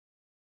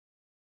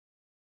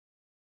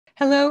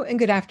Hello and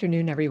good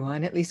afternoon,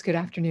 everyone. At least good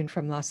afternoon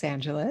from Los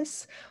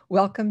Angeles.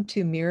 Welcome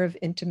to Mirror of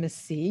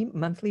Intimacy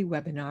monthly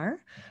webinar.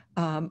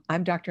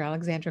 I'm Dr.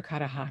 Alexandra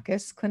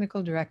Katehakis,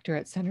 Clinical Director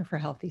at Center for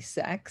Healthy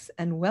Sex,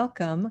 and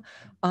welcome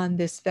on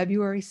this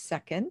February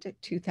 2nd,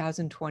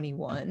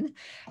 2021.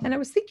 And I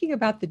was thinking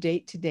about the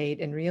date to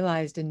date and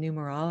realized in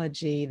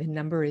numerology, the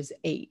number is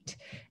 8.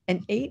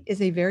 And 8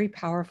 is a very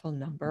powerful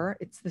number.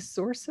 It's the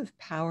source of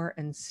power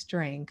and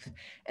strength.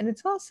 And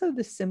it's also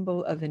the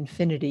symbol of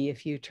infinity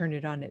if you turn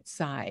it on its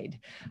side.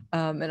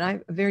 And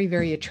I'm very,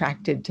 very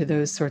attracted to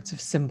those sorts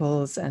of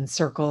symbols and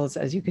circles,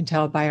 as you can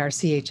tell by our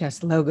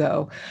CHS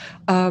logo.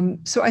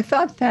 So I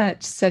thought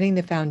that setting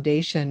the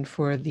foundation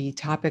for the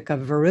topic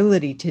of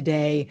virility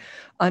today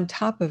on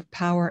top of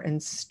power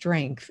and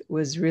strength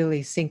was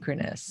really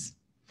synchronous.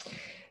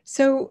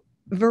 So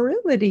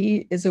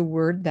virility is a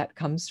word that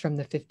comes from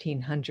the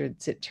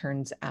 1500s, it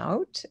turns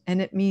out, and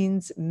it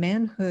means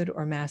manhood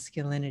or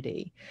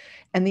masculinity.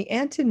 And the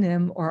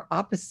antonym or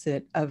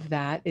opposite of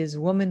that is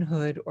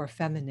womanhood or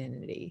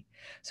femininity.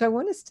 So I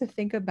want us to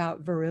think about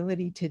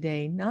virility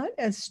today, not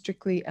as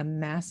strictly a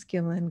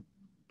masculine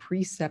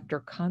precept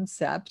or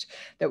concept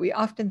that we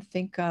often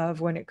think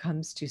of when it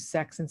comes to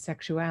sex and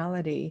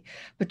sexuality,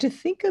 but to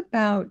think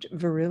about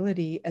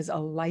virility as a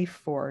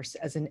life force,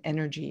 as an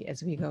energy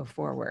as we go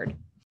forward.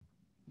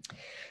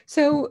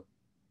 So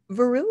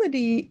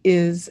virility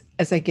is,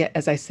 as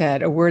I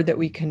said, a word that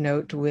we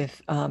connote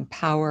with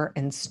power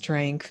and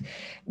strength,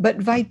 but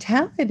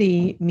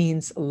vitality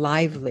means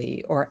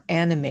lively or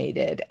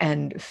animated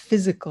and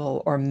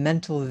physical or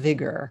mental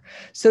vigor.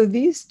 So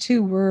these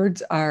two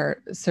words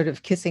are sort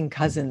of kissing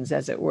cousins,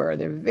 as it were.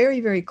 They're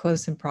very, very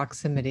close in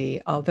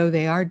proximity, although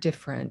they are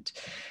different.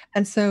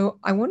 And so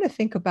I want to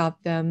think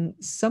about them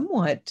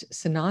somewhat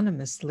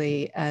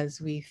synonymously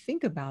as we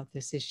think about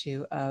this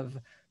issue of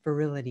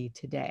virility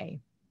today.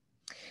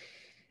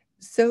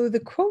 So the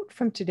quote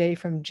from today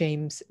from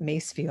James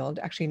Macefield,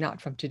 actually not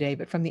from today,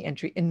 but from the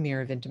entry in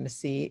Mirror of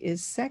Intimacy,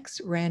 is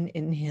sex ran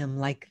in him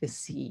like the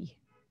sea.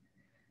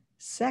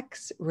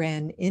 Sex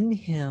ran in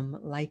him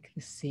like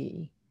the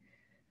sea,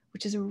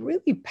 which is a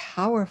really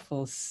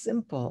powerful,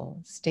 simple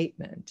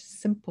statement,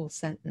 simple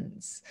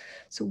sentence.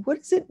 So what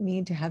does it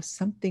mean to have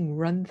something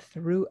run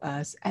through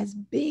us as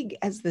big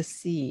as the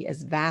sea,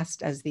 as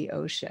vast as the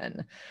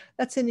ocean?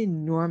 That's an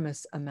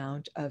enormous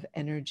amount of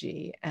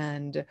energy.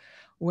 And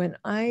when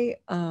I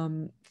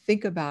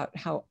think about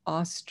how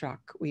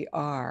awestruck we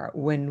are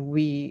when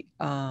we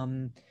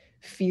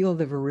feel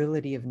the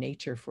virility of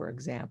nature, for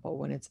example,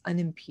 when it's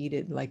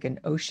unimpeded like an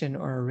ocean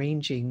or a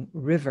raging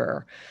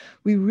river,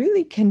 we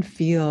really can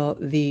feel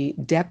the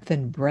depth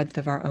and breadth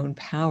of our own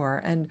power.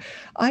 And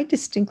I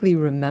distinctly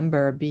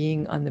remember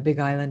being on the big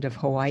island of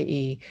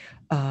Hawaii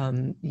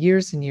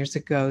years and years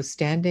ago,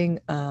 standing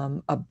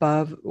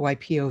above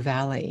Waipio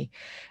Valley.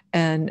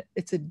 And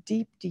it's a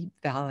deep, deep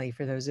valley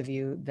for those of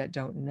you that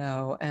don't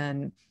know.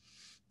 And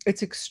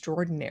it's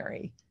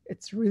extraordinary.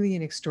 It's really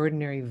an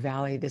extraordinary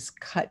valley, this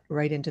cut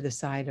right into the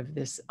side of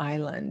this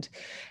island.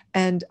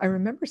 And I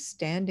remember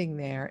standing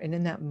there, and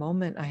in that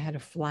moment, I had a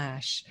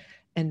flash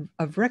and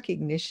of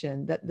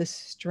recognition that the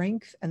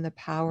strength and the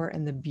power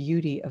and the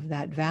beauty of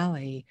that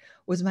valley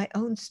was my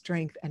own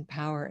strength and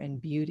power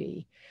and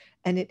beauty.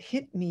 And it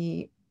hit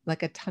me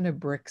like a ton of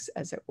bricks,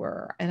 as it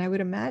were. And I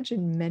would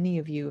imagine many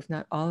of you, if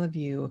not all of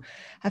you,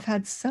 have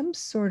had some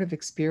sort of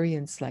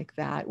experience like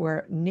that,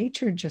 where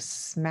nature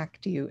just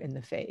smacked you in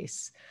the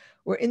face,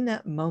 where in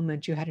that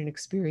moment you had an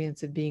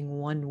experience of being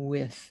one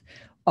with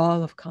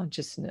all of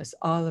consciousness,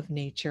 all of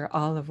nature,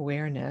 all of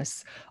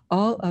awareness,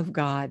 all of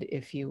God,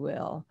 if you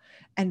will,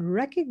 and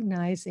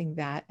recognizing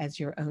that as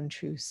your own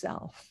true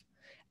self.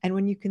 And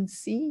when you can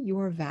see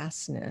your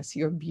vastness,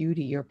 your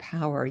beauty, your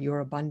power, your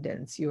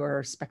abundance,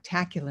 your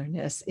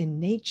spectacularness in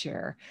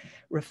nature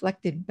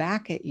reflected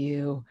back at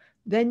you,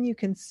 then you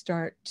can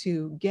start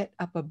to get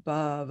up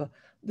above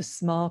the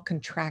small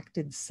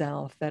contracted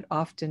self that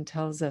often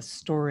tells us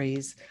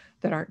stories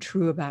that aren't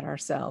true about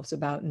ourselves,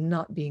 about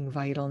not being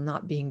vital,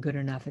 not being good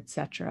enough,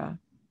 etc.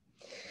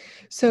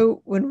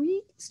 So when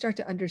we start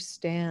to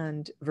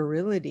understand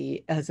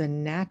virility as a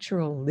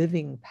natural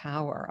living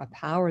power, a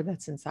power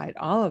that's inside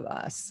all of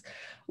us,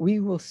 we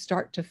will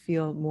start to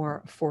feel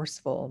more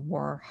forceful,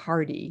 more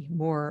hardy,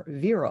 more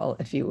virile,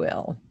 if you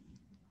will.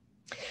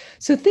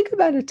 So think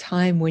about a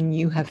time when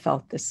you have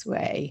felt this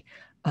way.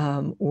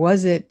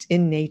 Was it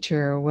in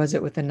nature? Was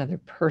it with another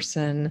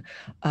person?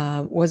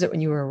 Was it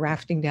when you were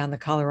rafting down the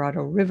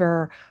Colorado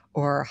River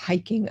or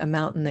hiking a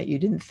mountain that you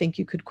didn't think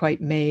you could quite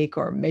make?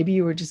 Or maybe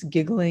you were just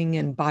giggling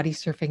and body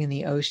surfing in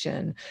the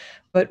ocean.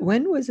 But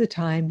when was the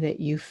time that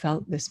you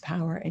felt this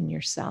power in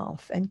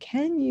yourself? And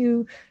can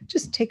you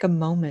just take a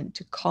moment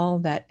to call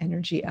that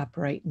energy up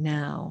right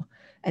now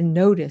and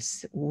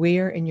notice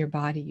where in your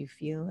body you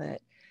feel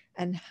it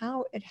and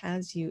how it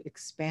has you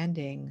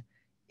expanding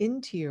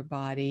into your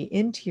body,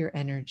 into your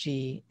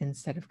energy,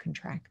 instead of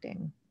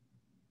contracting?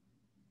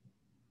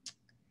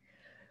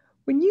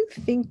 When you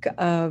think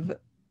of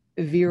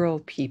virile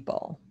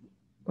people,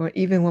 or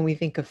even when we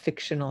think of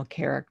fictional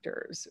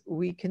characters,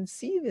 we can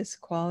see this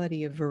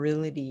quality of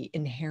virility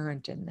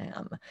inherent in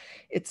them.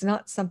 It's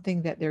not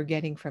something that they're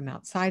getting from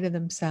outside of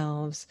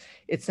themselves.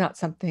 It's not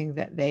something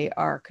that they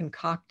are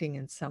concocting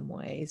in some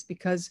ways,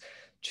 because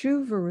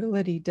true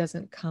virility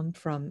doesn't come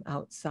from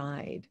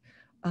outside.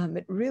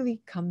 It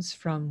really comes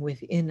from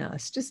within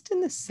us, just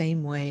in the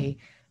same way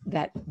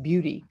that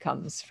beauty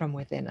comes from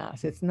within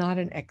us. It's not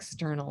an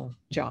external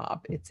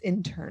job, it's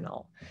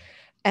internal.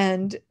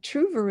 And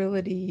true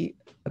virility,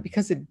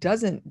 because it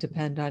doesn't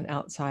depend on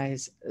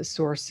outside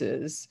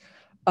sources,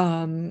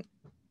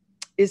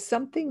 is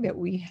something that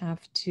we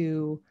have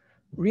to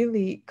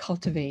really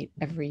cultivate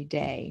every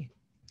day.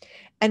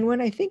 And when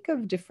I think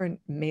of different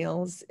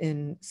males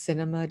in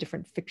cinema,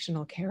 different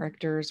fictional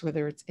characters,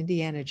 whether it's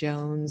Indiana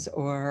Jones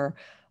or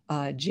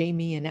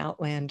Jamie in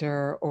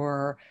Outlander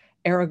or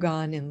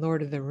Aragorn in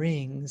Lord of the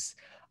Rings,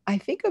 I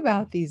think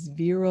about these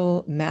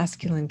virile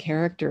masculine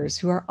characters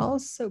who are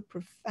also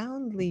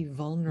profoundly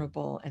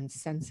vulnerable and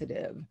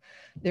sensitive.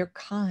 They're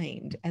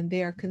kind and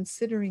they are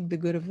considering the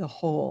good of the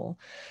whole.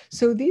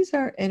 So these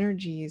are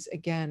energies,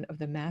 again, of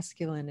the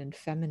masculine and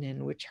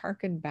feminine, which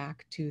harken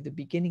back to the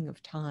beginning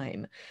of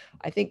time.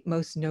 I think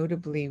most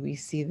notably, we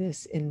see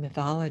this in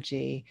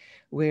mythology,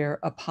 where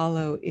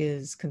Apollo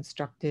is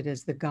constructed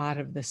as the god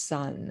of the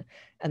sun,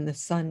 and the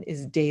sun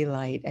is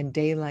daylight, and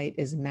daylight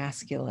is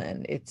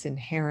masculine. It's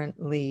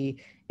inherently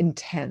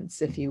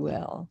intense, if you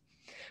will.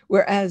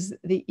 Whereas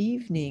the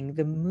evening,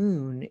 the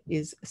moon,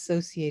 is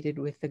associated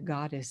with the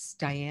goddess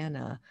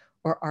Diana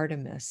or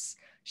Artemis.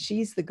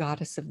 She's the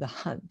goddess of the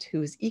hunt,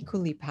 who is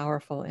equally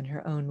powerful in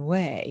her own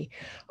way,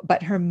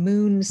 but her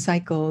moon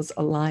cycles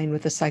align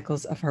with the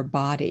cycles of her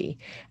body,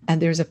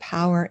 and there's a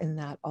power in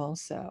that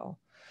also.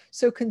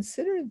 So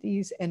consider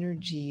these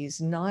energies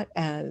not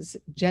as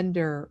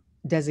gender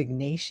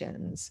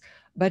designations,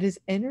 but as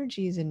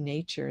energies in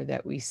nature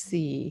that we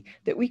see,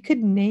 that we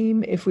could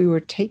name if we were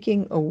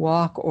taking a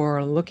walk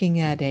or looking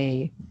at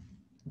a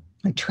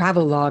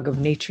travel log of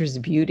nature's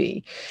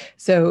beauty.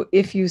 So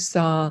if you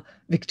saw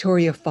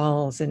Victoria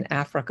Falls in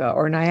Africa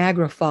or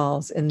Niagara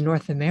Falls in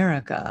North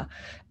America,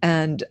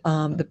 and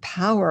the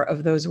power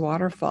of those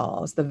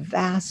waterfalls, the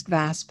vast,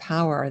 vast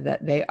power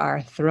that they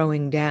are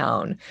throwing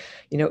down,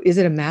 is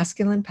it a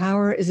masculine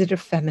power? Is it a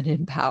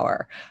feminine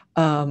power?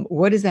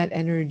 What does that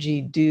energy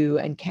do?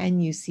 And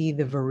can you see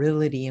the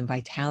virility and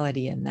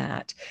vitality in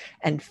that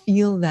and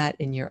feel that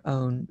in your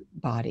own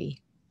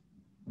body?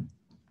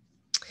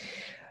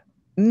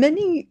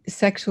 Many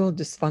sexual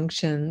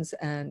dysfunctions,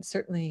 and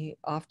certainly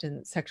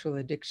often sexual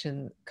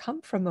addiction,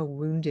 come from a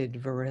wounded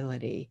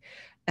virility.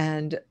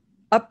 And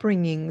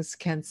upbringings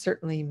can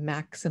certainly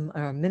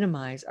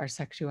minimize our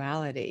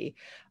sexuality,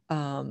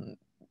 and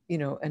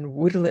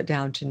whittle it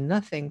down to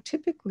nothing,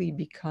 typically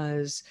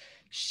because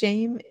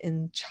shame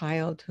in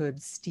childhood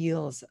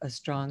steals a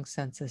strong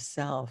sense of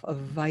self, a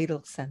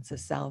vital sense of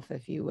self,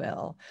 if you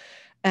will.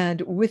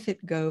 And with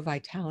it go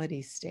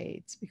vitality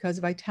states, because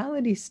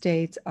vitality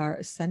states are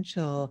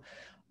essential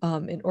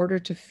in order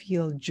to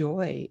feel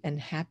joy and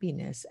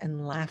happiness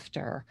and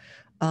laughter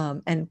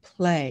and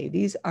play.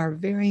 These are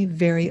very,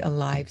 very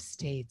alive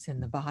states in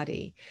the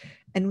body.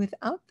 And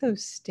without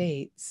those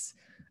states,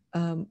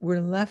 we're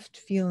left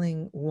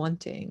feeling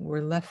wanting,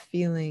 we're left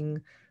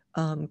feeling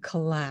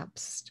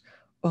collapsed,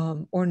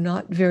 or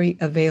not very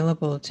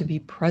available to be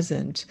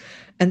present.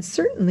 And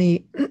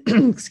certainly,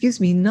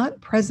 excuse me,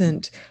 not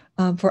present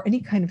for any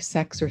kind of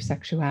sex or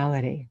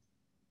sexuality.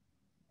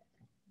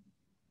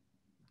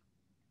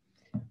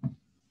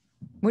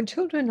 When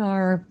children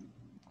are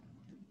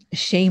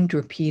shamed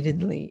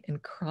repeatedly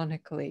and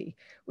chronically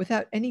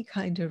without any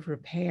kind of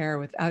repair,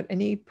 without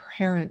any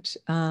parent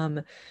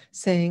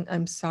saying,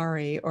 I'm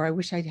sorry, or I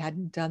wish I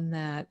hadn't done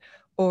that,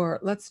 or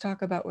let's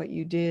talk about what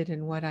you did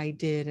and what I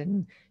did,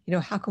 and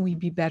how can we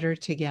be better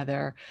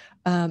together,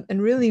 and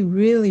really,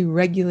 really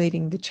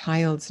regulating the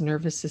child's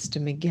nervous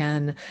system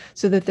again,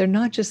 so that they're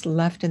not just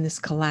left in this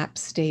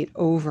collapsed state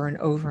over and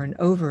over and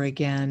over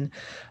again.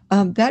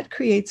 That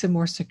creates a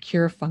more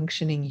secure,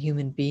 functioning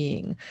human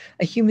being,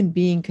 a human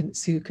being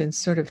who can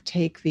sort of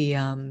take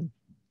the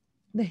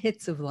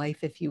hits of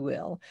life, if you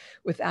will,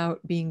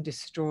 without being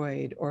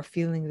destroyed or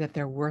feeling that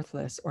they're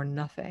worthless or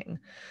nothing.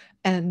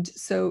 And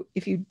so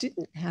if you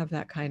didn't have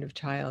that kind of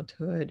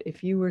childhood,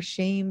 if you were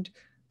shamed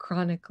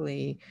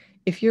chronically,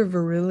 if your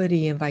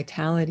virility and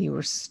vitality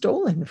were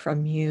stolen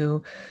from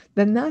you,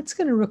 then that's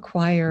going to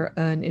require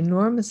an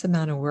enormous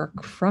amount of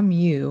work from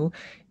you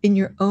in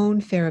your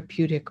own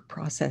therapeutic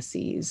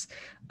processes.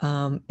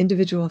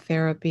 Individual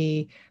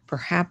therapy,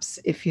 perhaps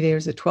if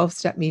there's a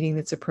 12-step meeting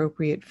that's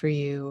appropriate for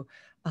you,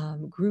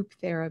 group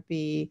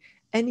therapy,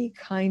 any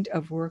kind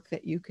of work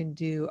that you can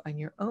do on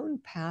your own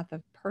path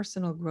of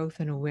personal growth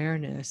and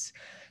awareness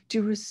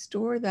to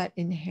restore that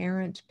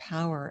inherent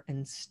power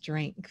and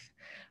strength.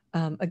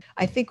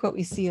 I think what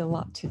we see a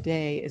lot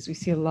today is we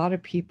see a lot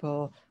of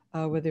people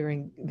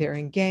whether they're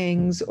in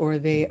gangs or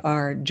they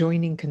are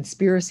joining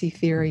conspiracy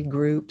theory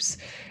groups,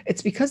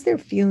 it's because they're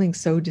feeling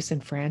so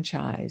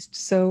disenfranchised,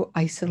 so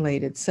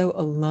isolated, so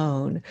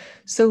alone,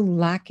 so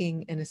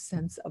lacking in a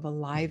sense of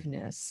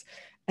aliveness.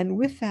 And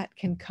with that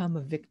can come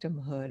a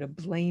victimhood, a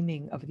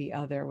blaming of the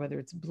other, whether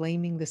it's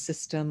blaming the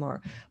system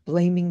or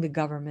blaming the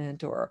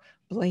government or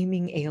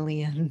blaming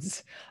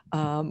aliens,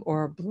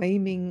 or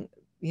blaming,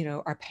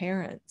 our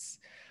parents,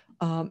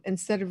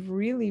 instead of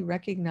really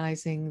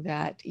recognizing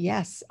that,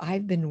 yes,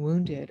 I've been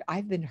wounded,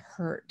 I've been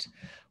hurt,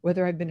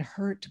 whether I've been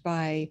hurt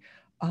by,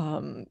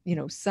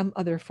 some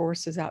other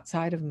forces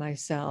outside of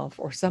myself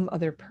or some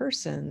other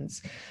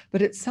persons.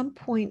 But at some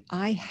point,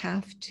 I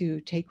have to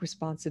take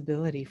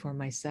responsibility for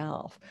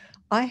myself.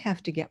 I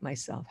have to get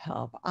myself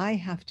help. I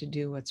have to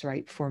do what's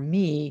right for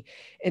me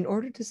in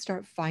order to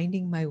start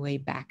finding my way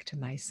back to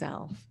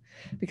myself.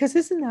 Because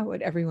isn't that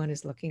what everyone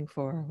is looking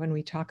for when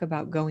we talk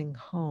about going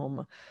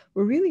home?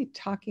 We're really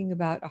talking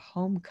about a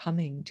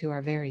homecoming to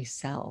our very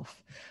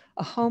self,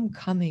 a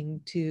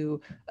homecoming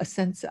to a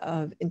sense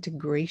of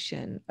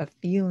integration, a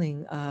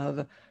feeling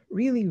of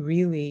really,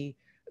 really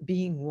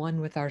being one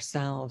with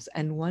ourselves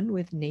and one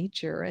with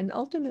nature and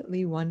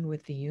ultimately one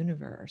with the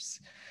universe.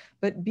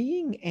 But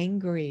being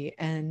angry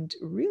and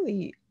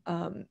really,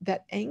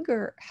 that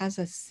anger has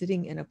us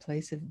sitting in a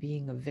place of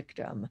being a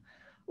victim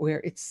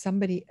where it's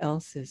somebody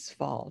else's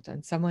fault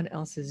and someone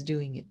else is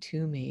doing it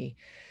to me,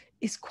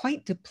 is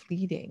quite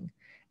depleting.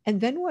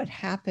 And then what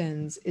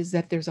happens is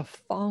that there's a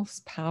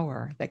false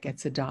power that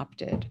gets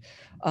adopted,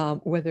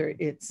 whether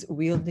it's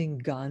wielding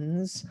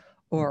guns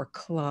or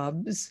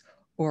clubs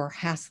or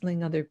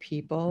hassling other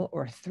people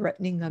or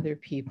threatening other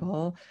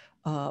people,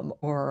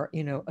 or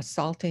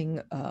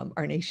assaulting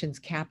our nation's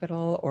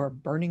capital or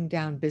burning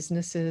down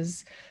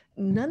businesses.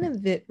 None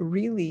of it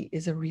really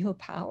is a real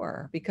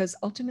power because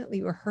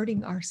ultimately we're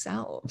hurting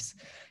ourselves.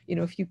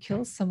 If you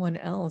kill someone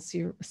else,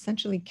 you're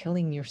essentially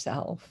killing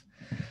yourself.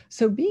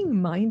 So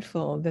being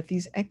mindful that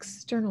these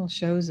external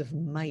shows of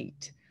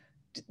might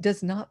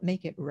does not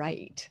make it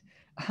right.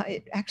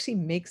 It actually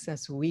makes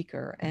us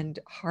weaker and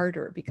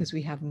harder because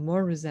we have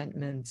more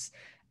resentments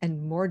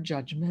and more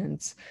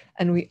judgments,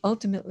 and we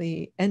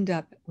ultimately end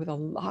up with a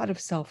lot of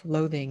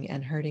self-loathing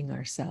and hurting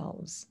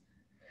ourselves.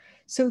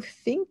 So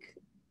think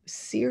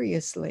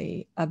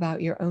seriously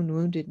about your own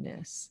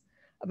woundedness,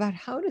 about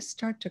how to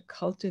start to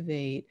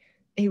cultivate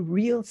a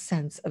real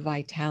sense of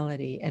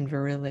vitality and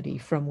virility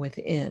from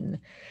within,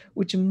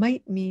 which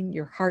might mean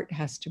your heart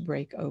has to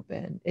break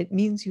open. It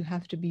means you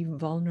have to be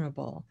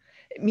vulnerable.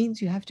 It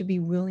means you have to be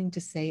willing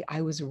to say,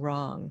 I was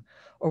wrong,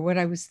 or what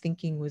I was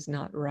thinking was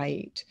not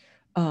right.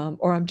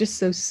 Or I'm just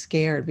so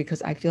scared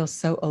because I feel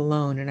so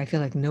alone and I feel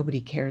like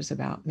nobody cares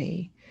about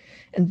me.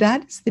 And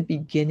that is the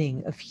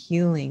beginning of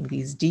healing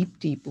these deep,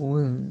 deep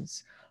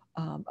wounds,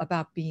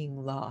 about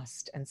being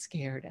lost and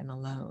scared and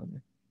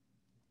alone.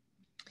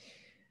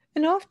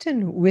 And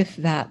often with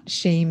that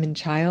shame in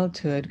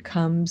childhood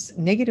comes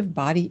negative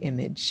body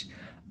image,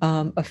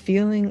 a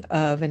feeling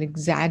of an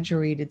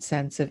exaggerated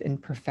sense of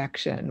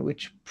imperfection,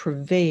 which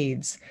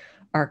pervades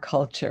our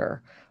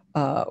culture,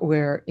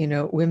 where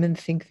women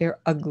think they're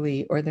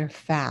ugly or they're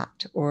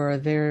fat or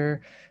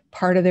they're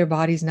part of their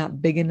body's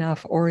not big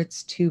enough or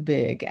it's too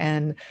big.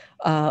 And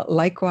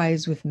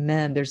likewise with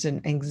men, there's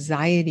an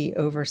anxiety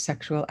over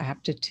sexual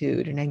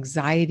aptitude, an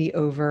anxiety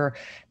over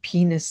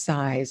penis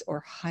size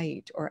or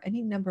height or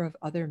any number of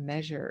other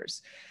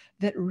measures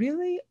that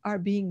really are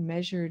being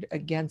measured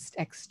against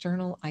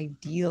external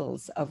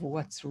ideals of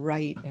what's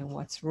right and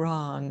what's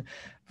wrong,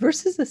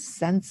 versus a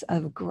sense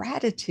of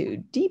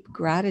gratitude, deep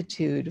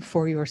gratitude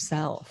for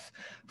yourself,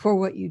 for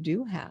what you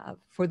do have,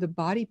 for the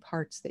body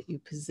parts that you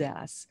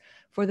possess,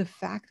 for the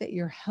fact that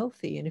you're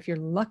healthy. And if you're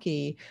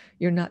lucky,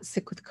 you're not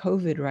sick with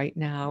COVID right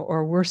now,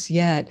 or worse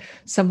yet,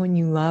 someone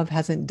you love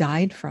hasn't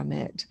died from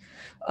it.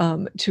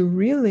 To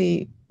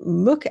really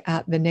look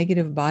at the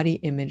negative body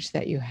image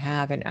that you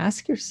have and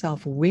ask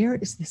yourself, where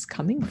is this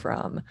coming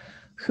from?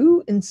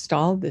 Who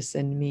installed this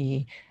in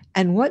me?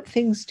 And what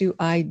things do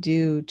I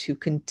do to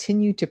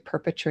continue to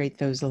perpetrate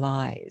those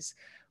lies?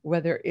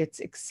 Whether it's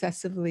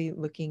excessively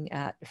looking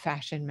at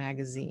fashion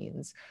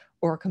magazines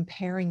or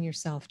comparing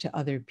yourself to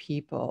other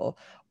people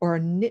or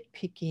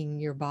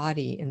nitpicking your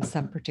body in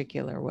some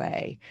particular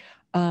way,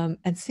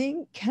 and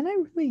saying, can I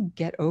really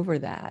get over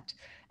that?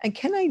 And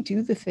can I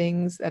do the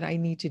things that I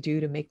need to do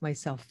to make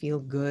myself feel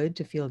good,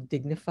 to feel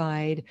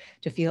dignified,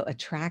 to feel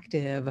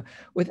attractive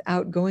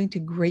without going to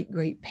great,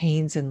 great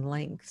pains and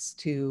lengths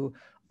to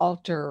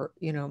alter,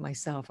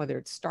 myself, whether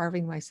it's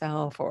starving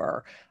myself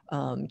or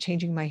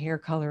changing my hair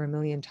color a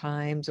million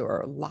times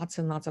or lots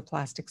and lots of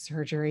plastic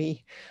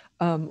surgery.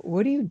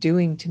 What are you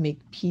doing to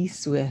make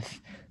peace with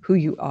who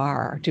you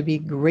are, to be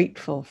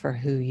grateful for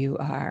who you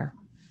are?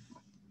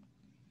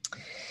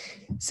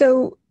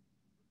 So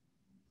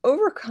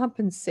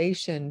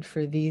Overcompensation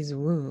for these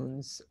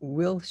wounds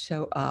will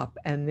show up,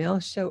 and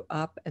they'll show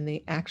up, and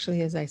they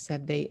actually, as I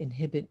said, they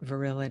inhibit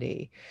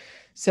virility.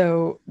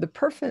 So the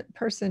perfect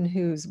person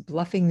who's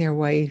bluffing their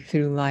way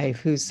through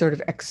life, who's sort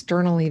of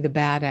externally the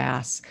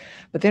badass,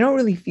 but they don't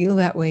really feel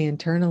that way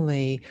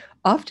internally,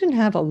 often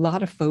have a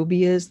lot of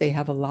phobias. They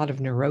have a lot of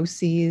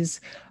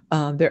neuroses.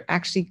 They're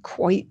actually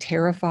quite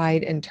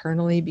terrified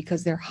internally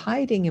because they're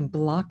hiding and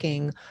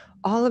blocking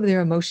all of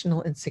their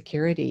emotional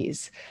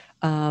insecurities,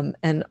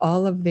 and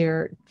all of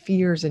their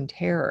fears and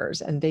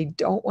terrors. And they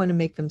don't want to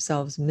make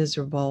themselves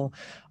miserable,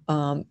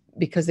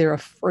 because they're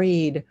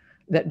afraid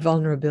that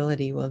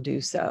vulnerability will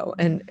do so.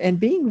 And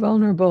being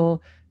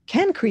vulnerable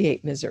can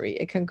create misery.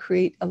 It can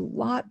create a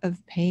lot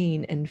of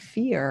pain and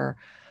fear,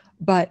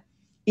 but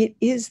it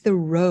is the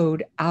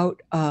road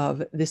out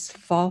of this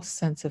false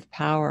sense of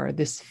power,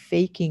 this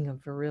faking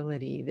of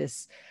virility,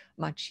 this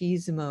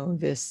machismo,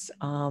 this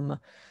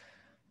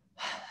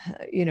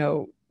you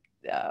know,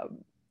 uh,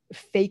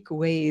 fake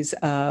ways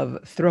of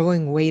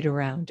throwing weight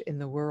around in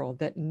the world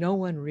that no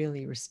one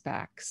really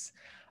respects.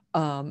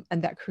 And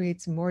that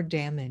creates more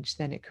damage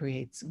than it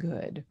creates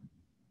good.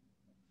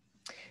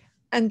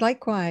 And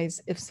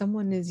likewise, if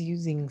someone is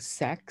using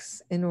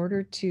sex in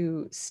order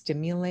to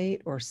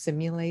stimulate or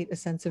simulate a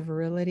sense of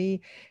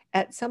virility,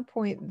 at some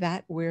point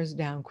that wears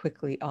down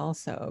quickly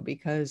also,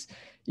 because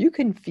you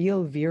can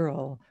feel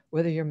virile,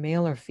 whether you're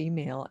male or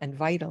female, and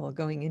vital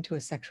going into a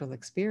sexual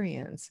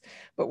experience.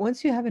 But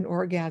once you have an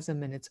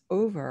orgasm and it's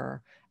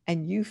over,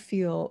 and you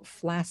feel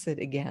flaccid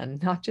again,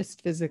 not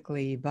just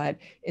physically, but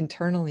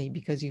internally,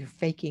 because you're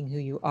faking who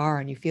you are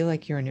and you feel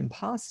like you're an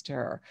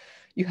imposter,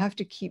 you have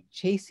to keep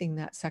chasing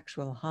that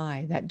sexual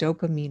high, that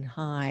dopamine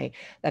high,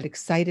 that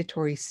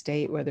excitatory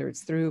state, whether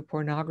it's through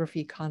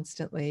pornography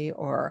constantly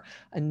or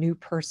a new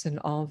person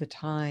all the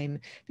time,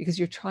 because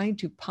you're trying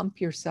to pump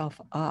yourself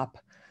up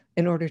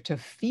in order to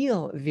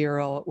feel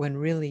virile when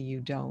really you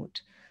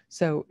don't.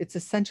 So it's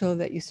essential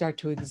that you start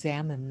to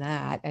examine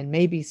that and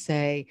maybe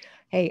say,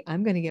 hey,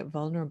 I'm going to get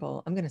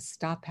vulnerable. I'm going to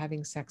stop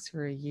having sex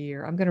for a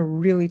year. I'm going to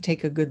really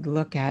take a good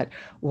look at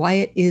why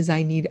it is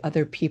I need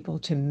other people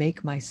to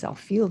make myself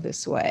feel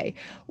this way.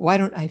 Why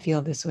don't I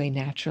feel this way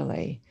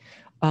naturally?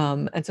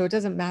 And so it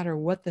doesn't matter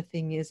what the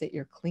thing is that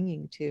you're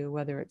clinging to,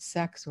 whether it's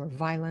sex or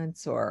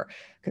violence or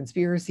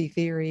conspiracy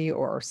theory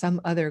or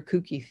some other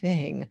kooky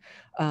thing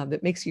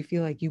that makes you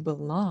feel like you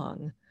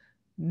belong.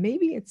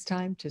 Maybe it's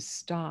time to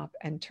stop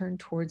and turn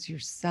towards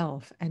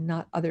yourself and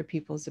not other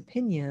people's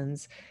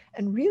opinions,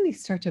 and really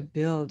start to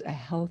build a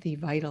healthy,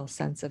 vital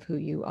sense of who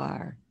you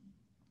are.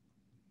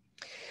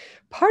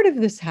 Part of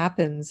this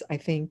happens, I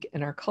think,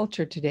 in our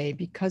culture today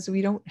because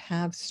we don't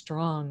have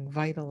strong,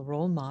 vital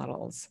role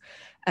models.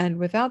 And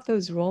without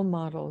those role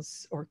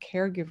models or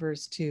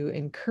caregivers to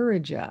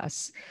encourage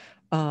us,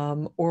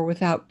 or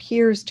without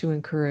peers to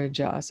encourage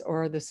us,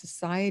 or the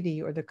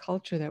society or the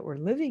culture that we're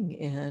living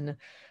in,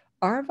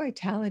 our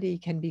vitality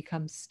can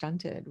become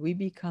stunted. We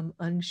become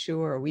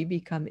unsure. We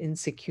become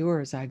insecure,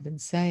 as I've been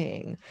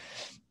saying.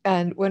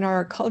 And when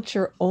our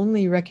culture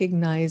only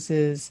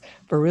recognizes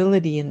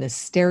virility in this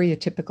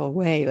stereotypical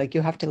way, like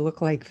you have to look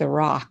like The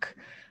Rock,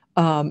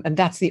 and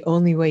that's the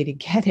only way to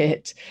get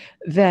it,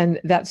 then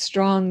that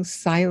strong,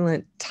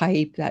 silent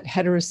type, that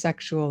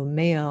heterosexual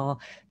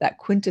male, that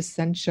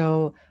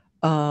quintessential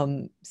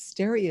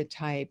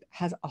stereotype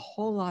has a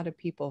whole lot of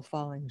people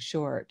falling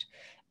short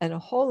and a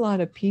whole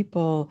lot of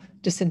people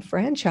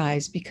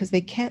disenfranchised because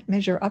they can't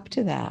measure up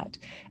to that.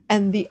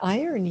 And the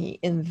irony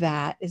in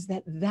that is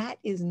that that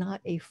is not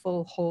a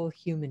full, whole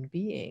human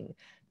being.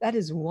 That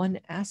is one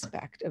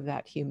aspect of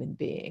that human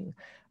being,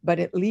 but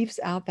it leaves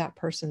out that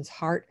person's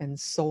heart and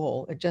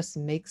soul. It just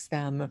makes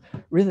them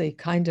really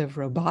kind of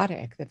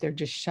robotic, that they're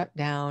just shut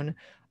down,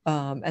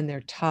 and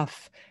they're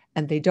tough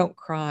and they don't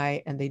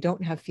cry and they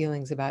don't have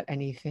feelings about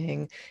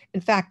anything.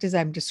 In fact, as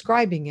I'm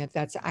describing it,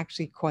 that's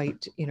actually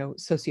quite,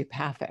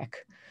 sociopathic.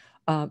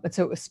 And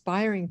so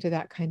aspiring to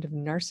that kind of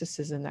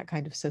narcissism, that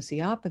kind of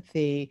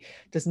sociopathy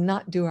does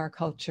not do our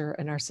culture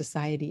and our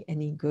society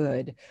any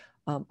good.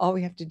 All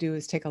we have to do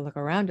is take a look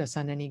around us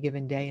on any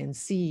given day and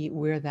see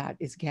where that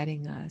is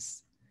getting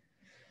us.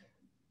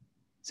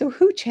 So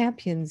who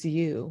champions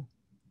you?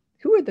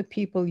 Who are the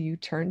people you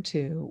turn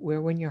to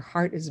where when your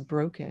heart is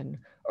broken,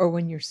 or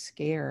when you're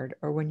scared,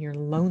 or when you're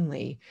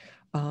lonely,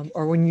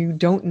 or when you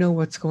don't know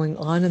what's going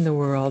on in the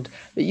world,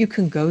 that you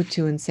can go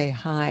to and say,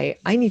 hi,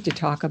 I need to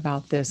talk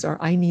about this, or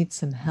I need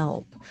some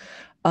help?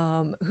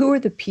 Who are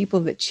the people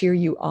that cheer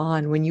you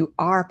on when you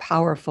are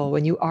powerful,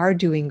 when you are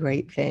doing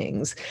great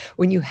things,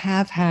 when you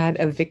have had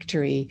a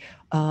victory,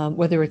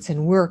 whether it's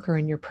in work or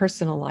in your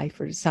personal life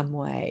or some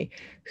way?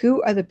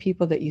 Who are the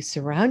people that you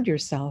surround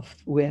yourself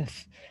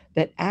with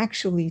that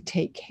actually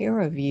take care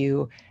of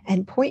you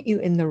and point you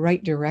in the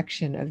right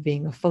direction of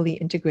being a fully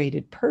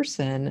integrated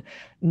person,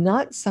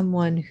 not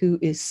someone who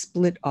is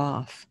split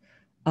off,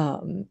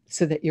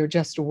 so that you're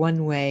just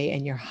one way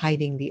and you're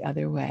hiding the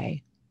other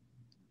way?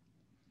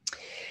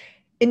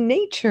 In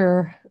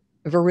nature,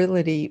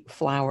 virility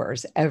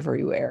flowers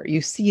everywhere.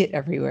 You see it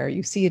everywhere.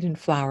 You see it in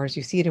flowers.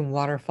 You see it in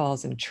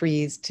waterfalls and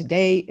trees.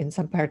 Today, in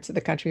some parts of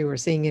the country, we're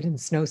seeing it in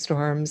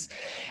snowstorms.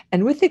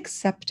 And with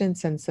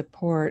acceptance and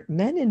support,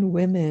 men and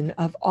women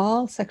of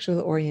all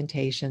sexual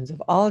orientations,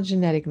 of all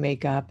genetic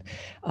makeup,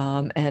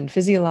 and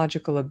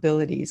physiological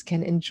abilities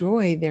can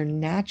enjoy their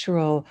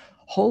natural,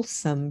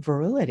 wholesome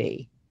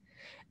virility.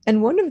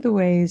 And one of the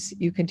ways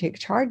you can take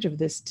charge of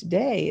this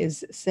today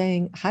is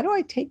saying, how do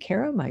I take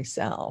care of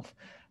myself?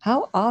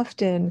 How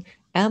often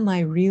am I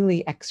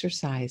really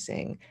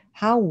exercising?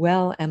 How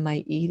well am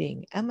I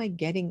eating? Am I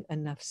getting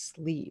enough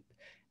sleep?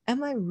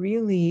 Am I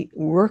really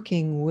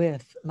working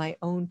with my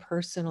own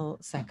personal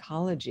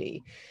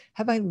psychology?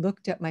 Have I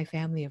looked at my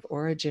family of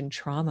origin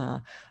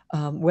trauma?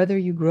 Whether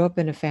you grew up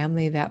in a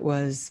family that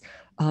was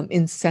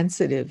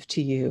insensitive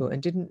to you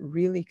and didn't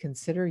really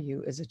consider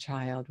you as a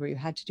child, where you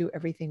had to do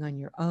everything on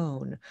your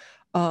own,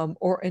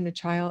 or in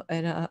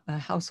a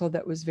household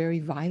that was very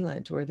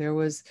violent, where there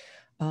was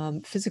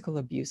physical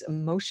abuse,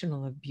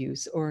 emotional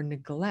abuse, or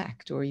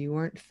neglect, or you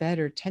weren't fed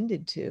or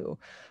tended to.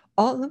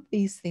 All of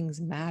these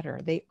things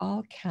matter. They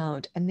all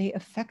count and they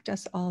affect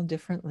us all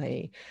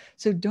differently.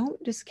 So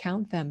don't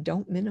discount them,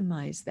 don't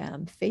minimize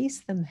them, face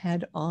them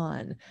head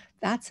on.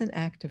 That's an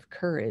act of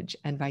courage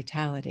and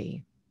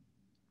vitality.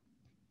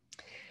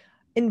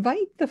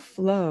 Invite the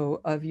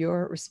flow of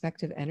your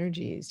respective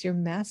energies, your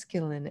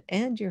masculine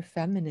and your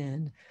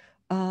feminine,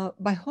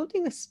 by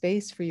holding a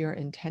space for your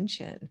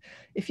intention.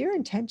 If your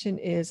intention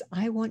is,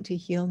 I want to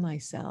heal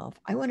myself,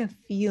 I want to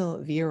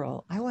feel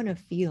virile, I want to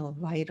feel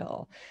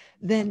vital,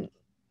 then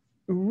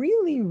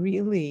really,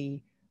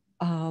 really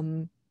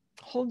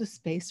hold a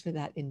space for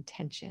that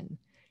intention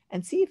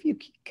and see if you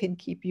can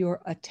keep your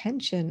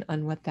attention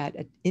on what that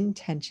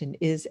intention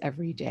is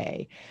every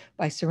day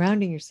by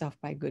surrounding yourself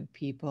by good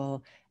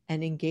people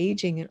and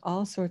engaging in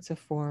all sorts of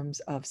forms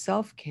of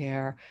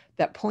self-care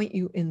that point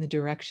you in the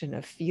direction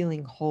of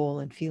feeling whole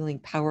and feeling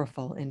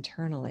powerful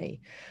internally,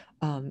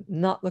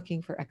 not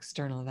looking for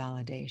external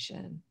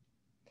validation.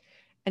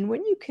 And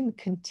when you can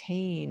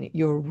contain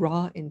your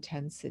raw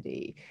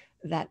intensity,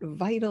 that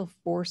vital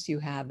force you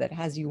have that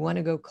has you want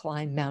to go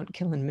climb Mount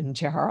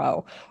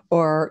Kilimanjaro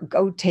or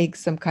go take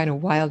some kind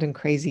of wild and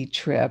crazy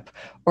trip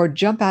or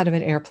jump out of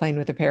an airplane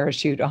with a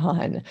parachute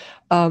on,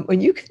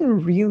 when you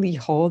can really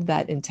hold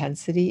that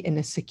intensity in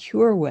a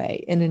secure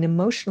way, in an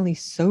emotionally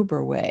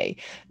sober way,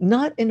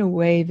 not in a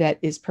way that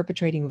is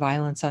perpetrating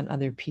violence on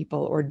other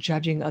people or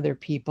judging other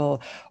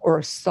people or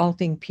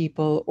assaulting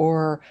people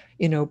or,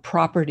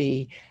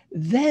 property,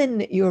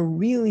 then you're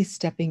really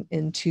stepping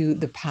into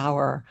the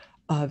power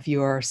of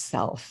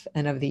yourself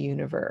and of the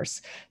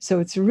universe. So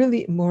it's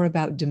really more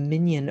about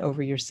dominion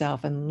over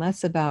yourself and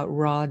less about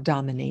raw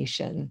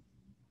domination.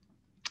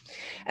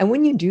 And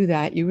when you do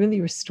that, you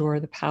really restore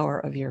the power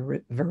of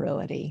your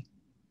virility.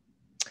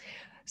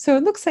 So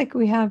it looks like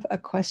we have a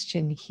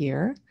question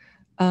here.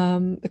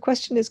 The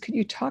question is, could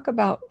you talk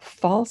about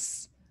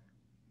false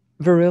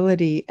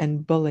virility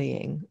and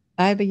bullying?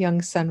 I have a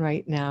young son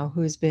right now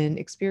who's been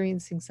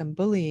experiencing some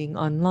bullying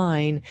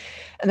online.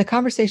 And the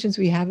conversations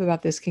we have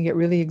about this can get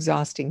really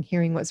exhausting,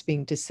 hearing what's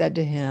being said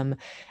to him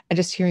and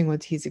just hearing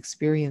what he's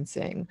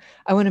experiencing.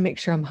 I want to make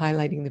sure I'm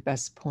highlighting the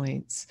best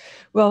points.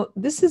 Well,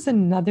 this is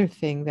another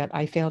thing that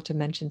I failed to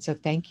mention, so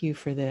thank you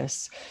for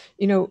this.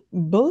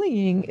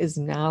 Bullying is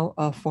now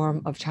a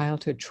form of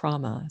childhood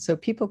trauma. So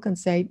people can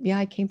say, yeah,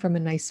 I came from a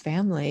nice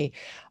family.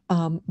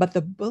 But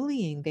the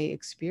bullying they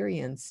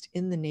experienced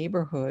in the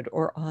neighborhood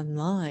or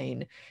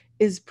online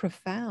is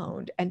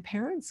profound, and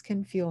parents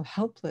can feel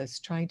helpless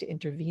trying to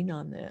intervene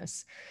on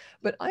this.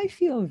 But I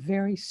feel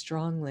very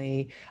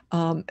strongly,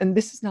 and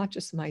this is not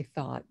just my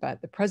thought,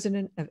 but the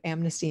president of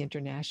Amnesty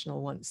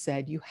International once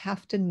said, you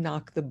have to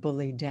knock the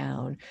bully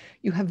down.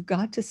 You have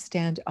got to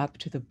stand up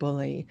to the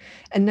bully.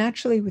 And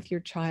naturally, with your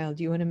child,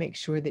 you want to make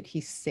sure that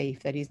he's safe,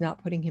 that he's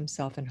not putting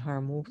himself in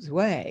harm's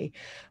way.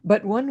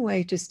 But one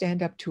way to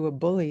stand up to a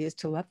bully is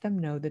to let them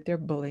know that they're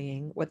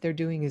bullying, what they're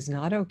doing is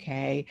not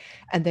okay,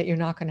 and that you're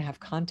not going to have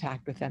contact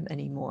with them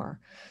anymore.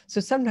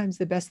 So sometimes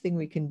the best thing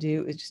we can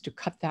do is just to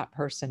cut that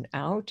person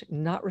out,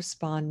 not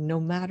respond no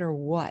matter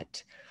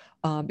what,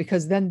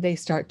 because then they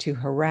start to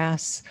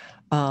harass.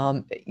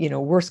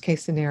 Worst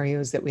case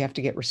scenarios that we have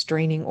to get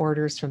restraining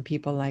orders from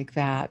people like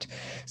that.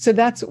 So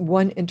that's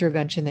one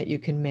intervention that you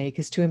can make,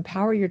 is to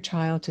empower your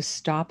child to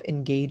stop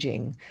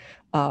engaging,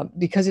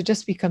 because it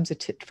just becomes a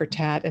tit for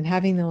tat and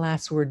having the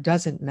last word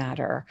doesn't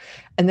matter.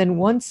 And then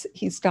once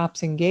he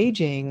stops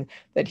engaging,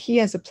 that he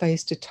has a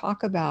place to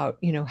talk about,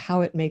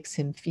 how it makes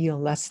him feel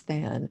less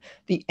than,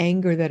 the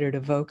anger that it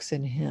evokes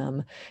in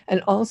him.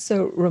 And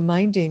also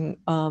reminding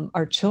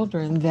our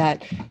children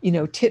that,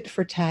 tit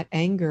for tat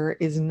anger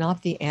is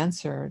not the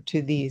answer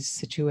to these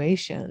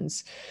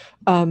situations.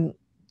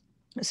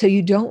 So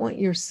you don't want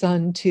your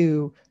son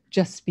to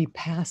just be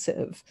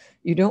passive.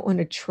 You don't want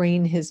to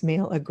train his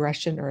male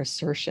aggression or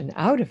assertion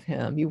out of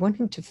him. You want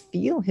him to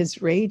feel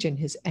his rage and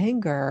his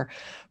anger,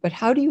 but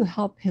how do you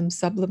help him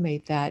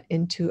sublimate that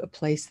into a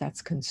place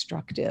that's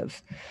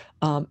constructive?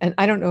 And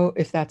I don't know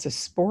if that's a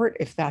sport,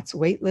 if that's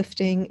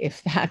weightlifting,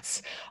 if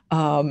that's,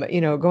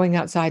 going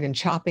outside and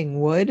chopping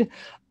wood.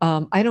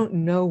 I don't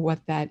know what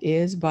that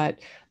is, but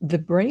the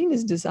brain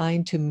is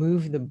designed to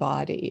move the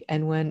body.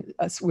 And when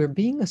we're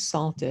being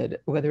assaulted,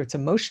 whether it's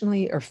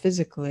emotionally or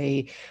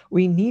physically,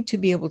 we need to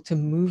be able to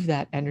move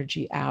that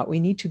energy out. We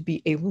need to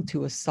be able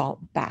to assault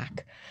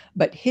back.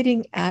 But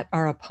hitting at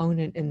our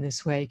opponent in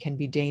this way can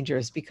be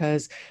dangerous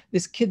because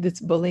this kid that's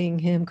bullying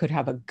him could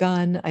have a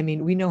gun. I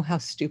mean, we know how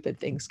stupid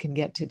things can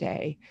get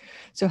today.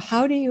 So,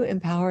 how do you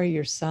empower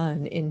your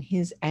son in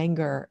his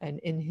anger and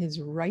in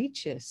his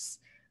righteous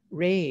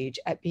rage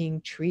at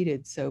being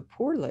treated so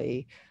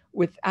poorly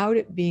without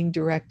it being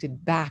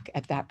directed back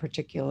at that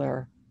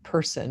particular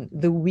person,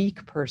 the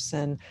weak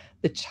person,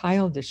 the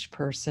childish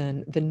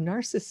person, the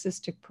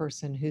narcissistic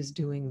person who's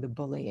doing the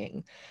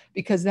bullying?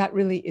 Because that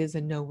really is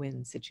a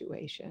no-win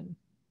situation.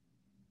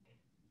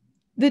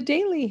 The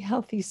daily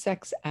healthy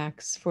sex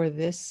acts for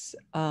this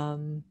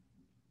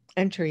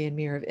entry in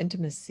Mirror of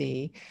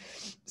Intimacy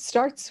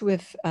starts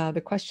with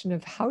the question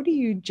of how do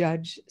you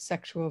judge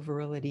sexual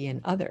virility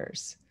in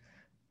others?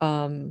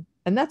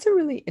 And that's a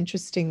really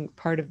interesting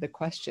part of the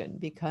question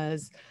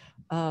because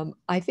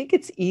I think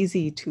it's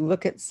easy to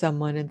look at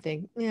someone and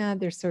think, yeah,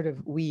 they're sort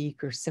of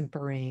weak or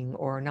simpering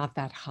or not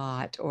that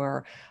hot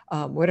or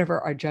whatever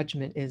our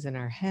judgment is in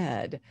our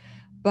head.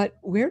 But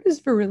where does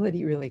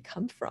virility really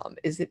come from?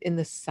 Is it in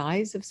the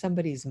size of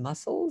somebody's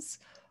muscles?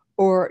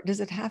 Or does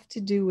it have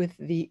to do with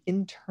the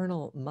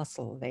internal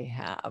muscle they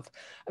have?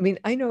 I mean,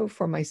 I know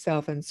for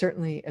myself, and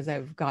certainly as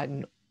I've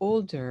gotten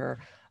older,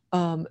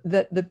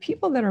 that the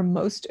people that are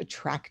most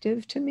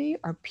attractive to me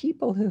are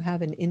people who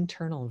have an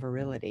internal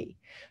virility.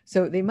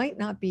 So they might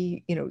not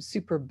be,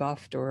 super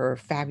buffed or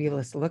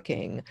fabulous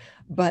looking,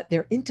 but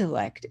their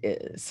intellect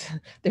is.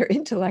 Their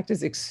intellect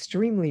is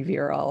extremely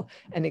virile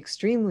and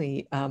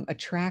extremely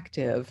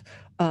attractive.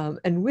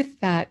 And with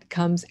that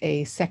comes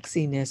a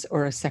sexiness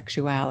or a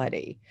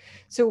sexuality.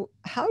 So,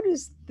 how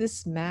does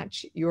this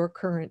match your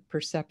current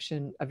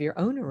perception of your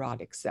own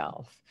erotic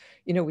self?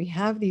 We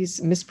have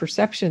these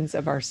misperceptions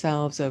of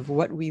ourselves of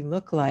what we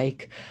look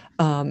like,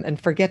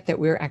 and forget that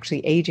we're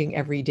actually aging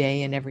every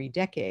day and every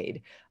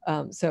decade.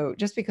 So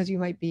just because you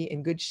might be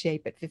in good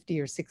shape at 50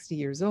 or 60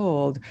 years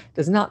old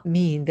does not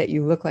mean that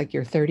you look like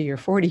you're 30 or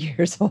 40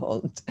 years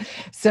old.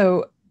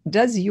 So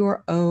does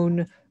your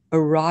own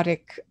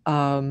erotic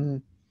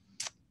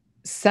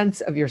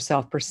sense of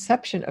yourself,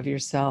 perception of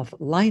yourself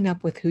line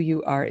up with who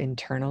you are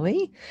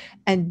internally?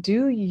 And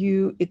do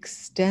you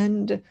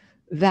extend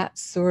that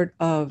sort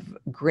of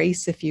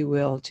grace, if you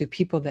will, to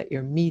people that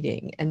you're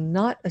meeting and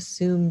not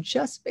assume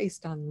just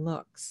based on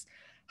looks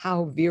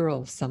how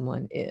virile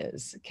someone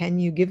is? Can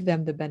you give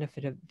them the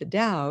benefit of the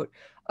doubt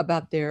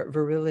about their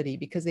virility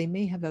because they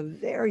may have a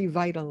very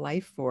vital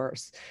life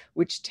force,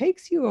 which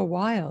takes you a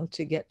while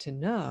to get to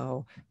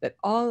know, that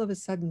all of a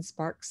sudden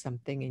sparks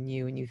something in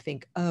you and you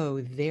think,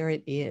 oh, there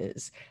it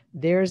is.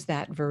 There's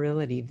that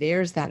virility.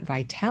 There's that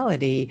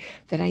vitality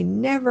that I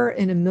never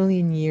in a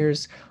million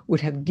years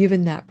would have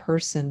given that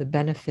person the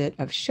benefit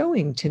of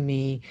showing to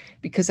me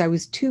because I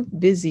was too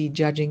busy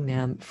judging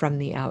them from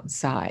the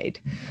outside.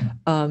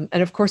 And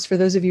of course, for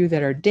those of you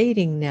that are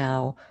dating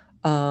now,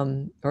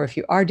 or if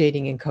you are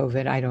dating in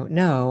COVID, I don't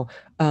know,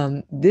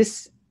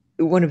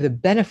 one of the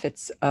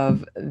benefits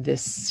of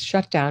this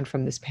shutdown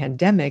from this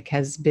pandemic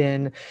has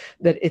been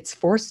that it's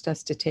forced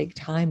us to take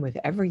time with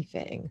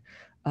everything.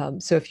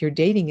 So if you're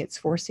dating, it's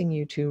forcing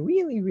you to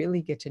really,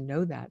 really get to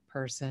know that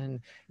person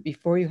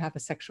before you have a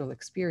sexual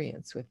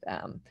experience with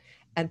them.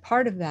 And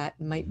part of that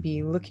might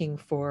be looking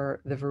for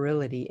the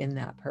virility in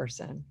that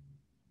person.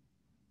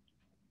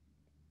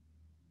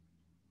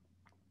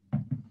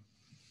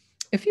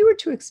 If you were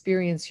to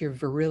experience your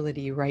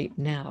virility right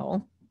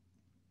now,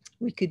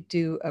 we could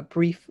do a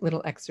brief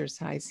little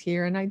exercise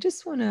here. And I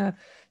just want to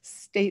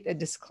state a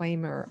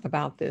disclaimer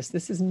about this.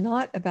 This is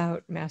not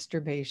about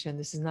masturbation.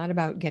 This is not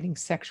about getting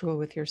sexual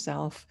with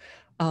yourself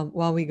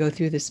while we go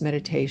through this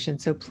meditation.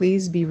 So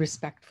please be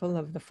respectful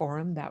of the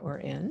forum that we're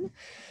in.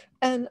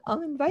 And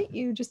I'll invite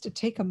you just to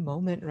take a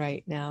moment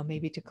right now,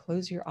 maybe to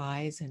close your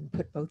eyes and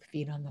put both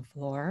feet on the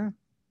floor.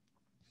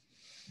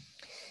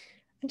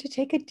 And to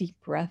take a deep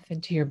breath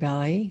into your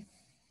belly.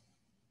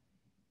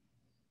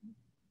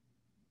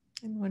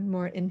 And one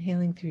more,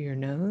 inhaling through your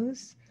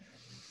nose.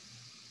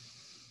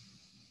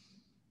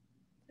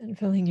 And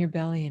filling your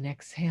belly and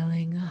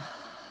exhaling.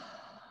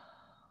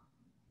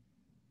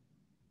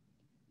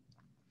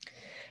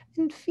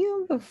 And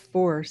feel the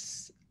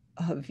force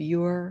of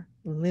your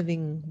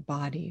living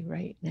body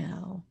right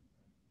now.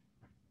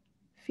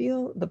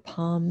 Feel the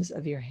palms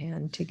of your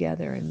hand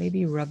together and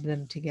maybe rub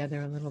them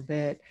together a little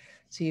bit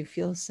so you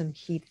feel some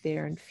heat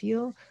there, and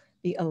feel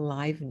the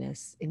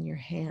aliveness in your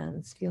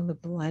hands. Feel the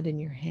blood in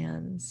your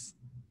hands.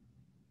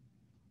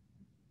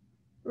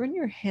 Run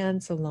your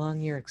hands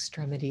along your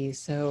extremities.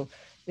 So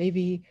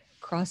maybe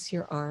cross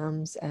your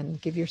arms and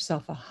give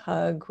yourself a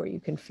hug where you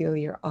can feel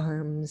your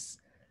arms,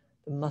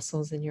 the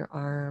muscles in your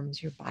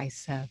arms, your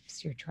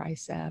biceps, your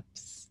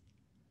triceps.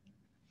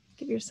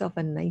 Give yourself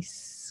a nice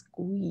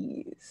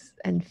squeeze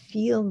and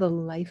feel the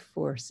life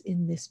force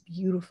in this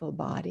beautiful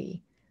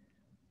body,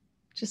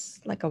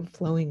 just like a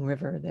flowing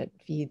river that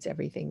feeds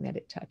everything that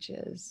it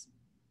touches.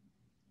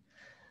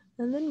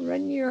 And then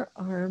run your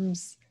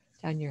arms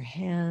down your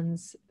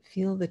hands,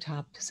 feel the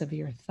tops of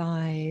your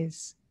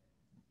thighs,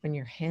 run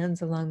your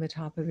hands along the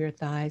top of your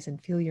thighs and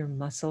feel your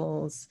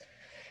muscles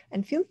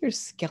and feel your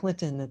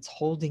skeleton that's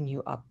holding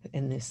you up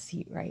in this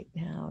seat right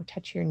now.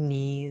 Touch your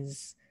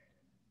knees,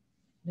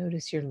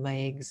 notice your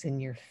legs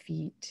and your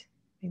feet.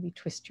 Maybe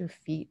twist your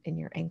feet and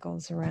your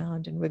ankles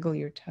around and wiggle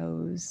your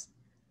toes.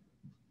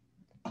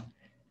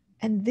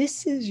 And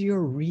this is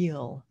your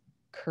real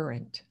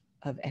current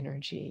of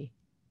energy.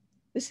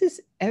 This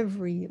is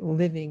every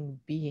living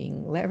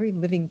being, every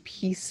living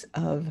piece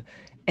of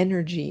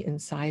energy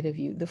inside of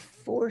you, the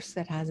force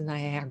that has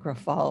Niagara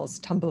Falls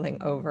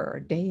tumbling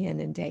over day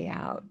in and day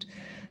out.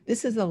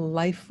 This is a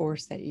life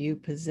force that you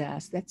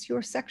possess. That's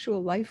your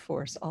sexual life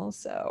force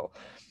also.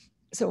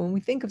 So when we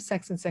think of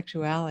sex and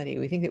sexuality,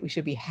 we think that we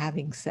should be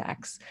having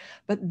sex,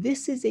 but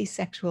this is a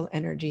sexual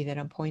energy that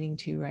I'm pointing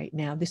to right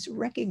now. This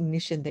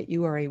recognition that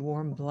you are a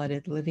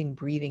warm-blooded, living,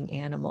 breathing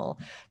animal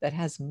that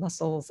has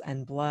muscles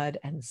and blood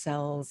and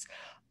cells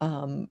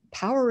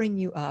powering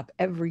you up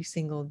every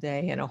single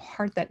day and a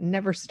heart that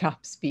never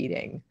stops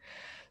beating.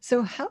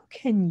 So how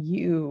can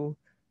you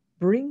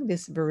bring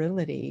this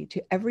virility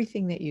to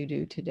everything that you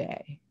do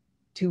today,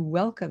 to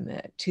welcome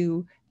it,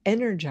 to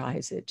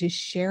energize it, to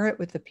share it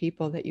with the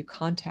people that you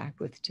contact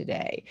with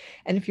today?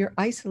 And if you're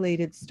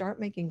isolated,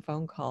 start making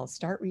phone calls,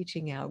 start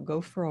reaching out,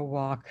 go for a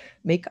walk,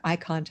 make eye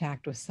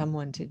contact with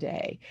someone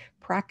today.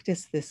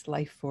 Practice this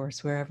life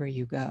force wherever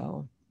you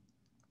go.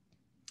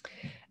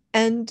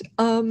 And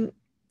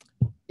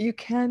you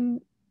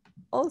can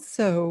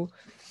also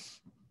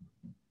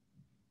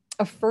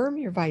affirm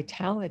your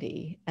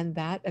vitality and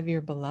that of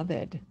your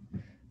beloved.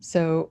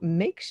 So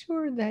make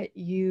sure that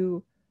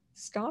you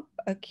stop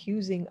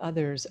accusing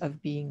others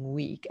of being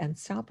weak and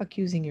stop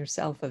accusing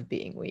yourself of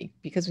being weak,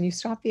 because when you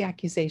stop the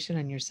accusation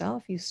on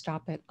yourself, you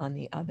stop it on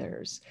the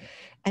others.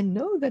 And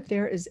know that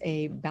there is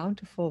a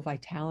bountiful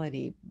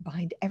vitality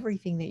behind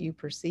everything that you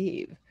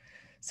perceive.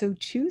 So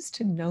choose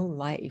to know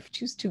life,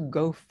 choose to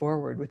go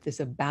forward with this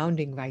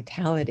abounding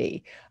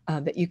vitality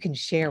that you can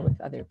share with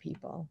other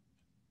people.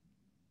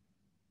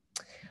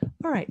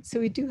 All right, so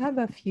we do have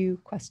a few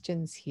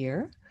questions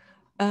here.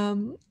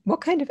 What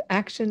kind of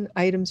action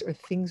items or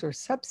things or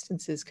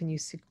substances can you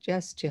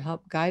suggest to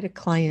help guide a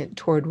client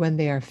toward when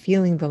they are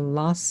feeling the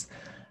loss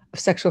of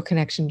sexual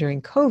connection during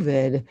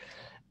COVID,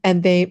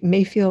 and they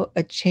may feel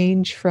a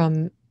charge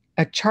from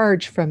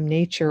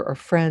nature or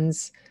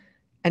friends,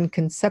 and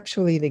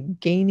conceptually the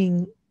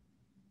gaining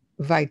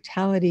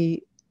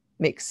vitality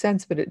makes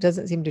sense, but it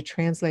doesn't seem to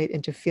translate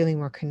into feeling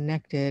more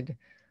connected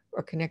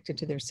or connected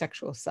to their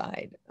sexual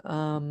side?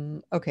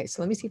 Okay,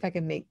 so let me see if I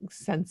can make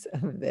sense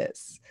of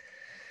this.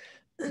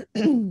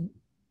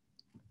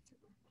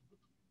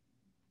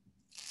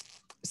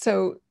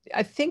 So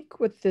I think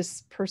what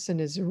this person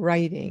is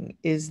writing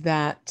is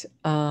that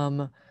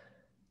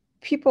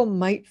people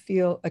might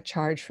feel a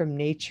charge from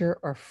nature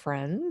or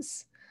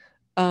friends,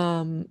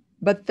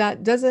 but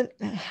that doesn't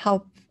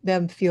help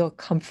them feel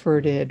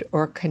comforted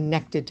or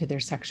connected to their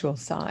sexual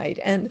side.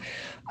 And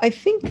I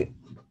think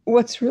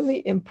what's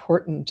really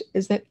important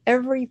is that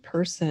every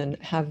person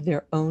have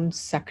their own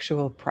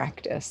sexual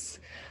practice.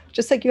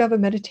 Just like you have a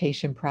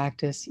meditation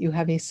practice, you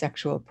have a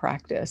sexual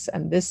practice.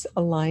 And this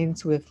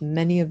aligns with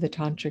many of the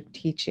tantric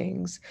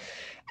teachings.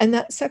 And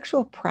that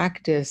sexual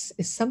practice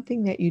is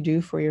something that you do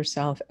for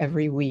yourself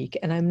every week.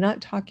 And I'm not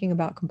talking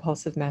about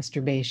compulsive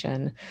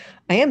masturbation.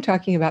 I am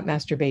talking about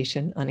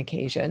masturbation on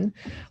occasion,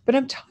 but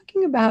I'm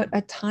talking about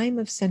a time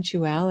of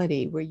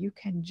sensuality where you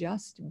can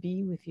just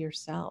be with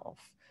yourself.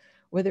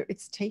 Whether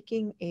it's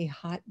taking a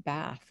hot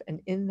bath,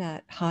 and in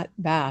that hot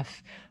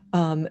bath,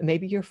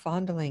 maybe you're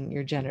fondling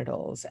your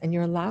genitals and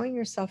you're allowing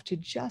yourself to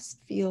just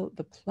feel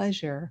the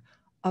pleasure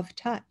of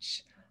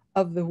touch,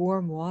 of the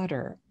warm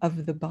water,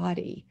 of the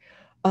body.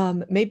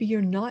 Maybe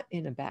you're not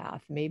in a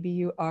bath. Maybe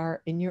you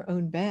are in your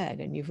own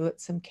bed and you've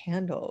lit some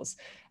candles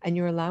and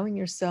you're allowing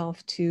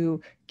yourself to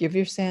give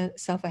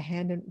yourself a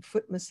hand and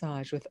foot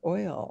massage with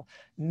oil.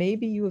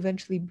 Maybe you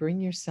eventually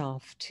bring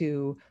yourself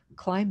to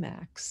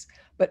climax,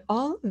 but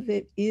all of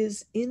it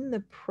is in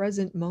the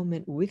present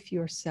moment with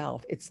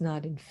yourself. It's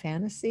not in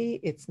fantasy.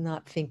 It's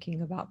not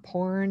thinking about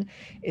porn.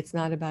 It's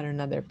not about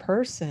another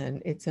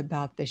person. It's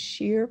about the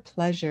sheer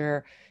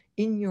pleasure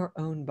in your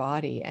own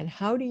body. And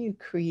how do you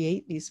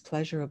create these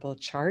pleasurable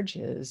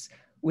charges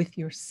with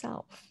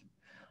yourself?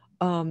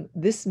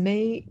 This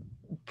may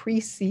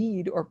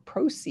precede or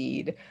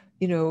proceed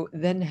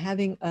Then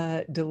having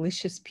a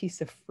delicious piece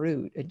of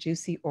fruit, a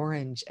juicy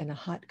orange, and a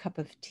hot cup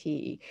of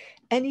tea,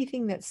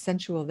 anything that's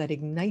sensual that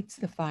ignites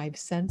the five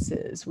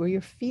senses where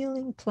you're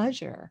feeling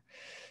pleasure.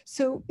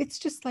 So it's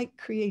just like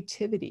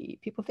creativity.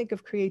 People think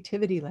of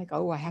creativity like,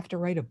 oh, I have to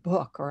write a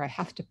book or I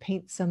have to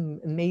paint some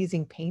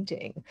amazing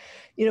painting.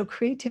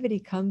 Creativity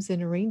comes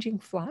in arranging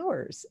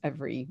flowers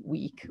every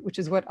week, which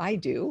is what I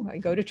do. I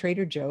go to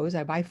Trader Joe's,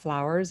 I buy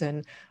flowers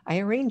and I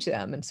arrange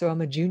them. And so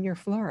I'm a junior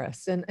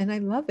florist and I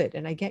love it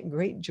and I get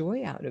great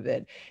joy out of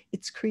it.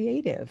 It's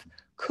creative.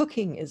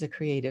 Cooking is a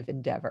creative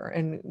endeavor.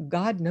 And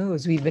God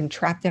knows we've been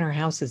trapped in our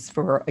houses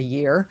for a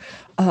year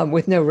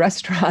with no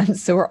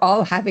restaurants. So we're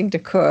all having to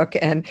cook,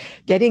 and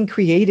getting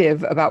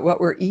creative about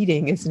what we're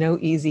eating is no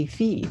easy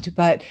feat.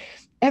 But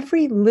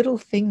every little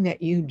thing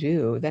that you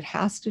do that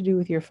has to do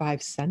with your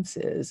five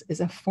senses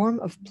is a form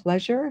of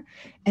pleasure,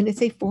 and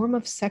it's a form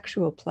of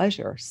sexual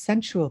pleasure,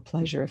 sensual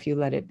pleasure, if you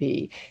let it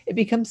be. It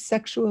becomes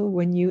sexual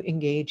when you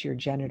engage your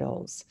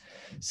genitals.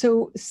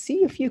 So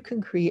see if you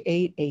can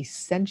create a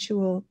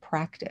sensual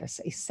practice,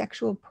 a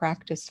sexual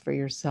practice for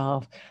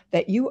yourself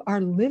that you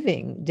are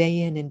living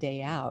day in and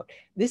day out.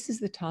 This is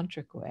the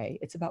tantric way.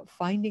 It's about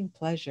finding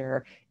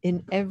pleasure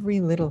in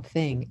every little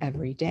thing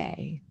every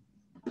day.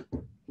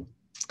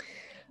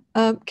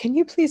 Can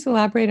you please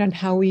elaborate on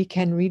how we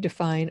can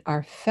redefine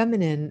our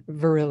feminine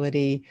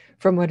virility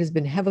from what has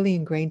been heavily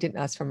ingrained in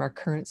us from our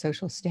current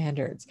social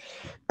standards?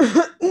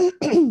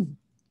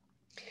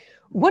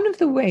 One of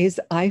the ways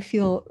I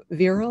feel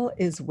virile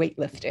is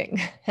weightlifting.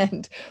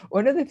 And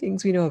one of the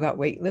things we know about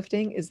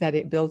weightlifting is that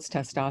it builds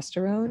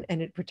testosterone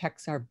and it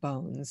protects our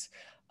bones.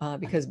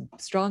 Because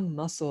strong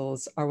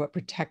muscles are what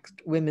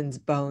protect women's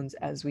bones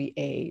as we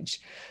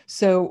age.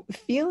 So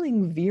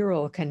feeling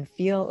virile can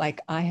feel like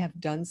I have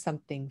done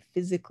something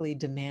physically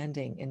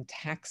demanding and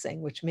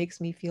taxing, which makes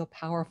me feel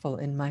powerful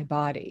in my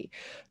body.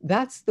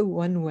 That's the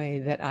one way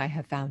that I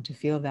have found to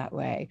feel that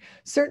way.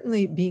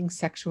 Certainly being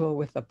sexual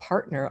with a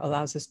partner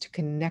allows us to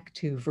connect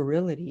to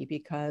virility,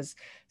 because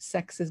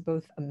sex is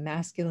both a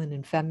masculine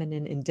and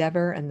feminine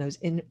endeavor, and those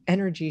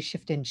energies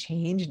shift and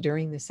change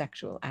during the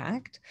sexual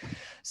act.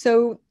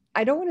 So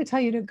I don't want to tell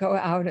you to go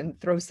out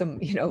and throw some,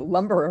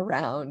 lumber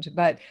around,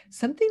 but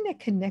something that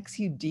connects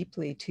you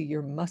deeply to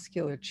your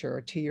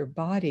musculature, to your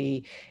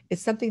body, is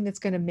something that's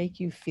going to make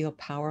you feel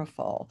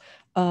powerful.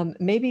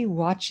 Maybe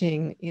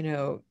watching,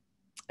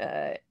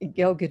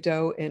 Gal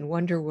Gadot in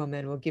Wonder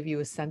Woman will give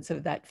you a sense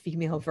of that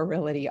female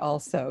virility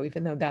also,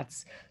 even though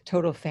that's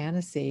total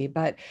fantasy.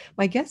 But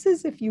my guess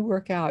is if you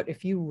work out,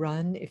 if you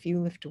run, if you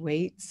lift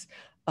weights,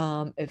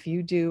 if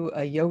you do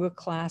a yoga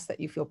class that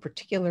you feel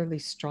particularly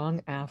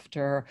strong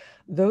after,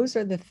 those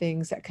are the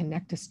things that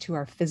connect us to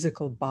our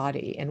physical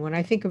body. And when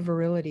I think of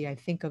virility, I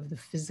think of the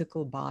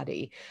physical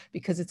body,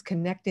 because it's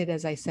connected,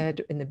 as I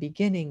said in the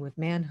beginning, with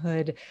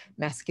manhood,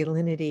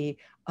 masculinity,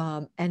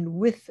 and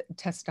with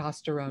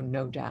testosterone,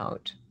 no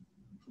doubt.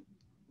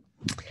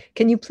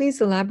 Can you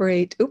please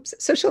elaborate? Oops,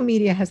 social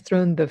media has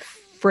thrown the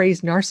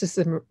phrase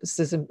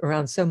narcissism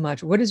around so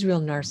much. What is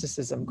real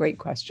narcissism? Great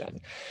question.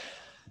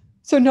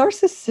 So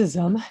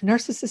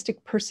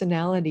narcissistic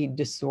personality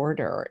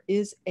disorder,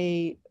 is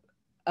a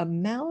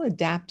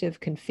maladaptive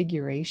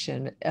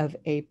configuration of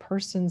a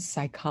person's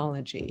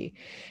psychology.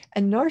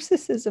 And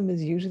narcissism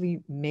is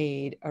usually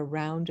made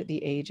around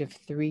the age of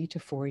 3 to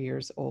 4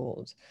 years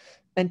old.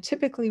 And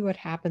typically what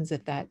happens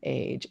at that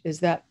age is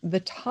that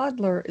the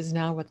toddler is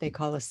now what they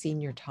call a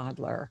senior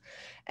toddler.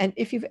 And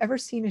if you've ever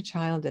seen a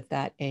child at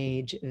that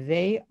age,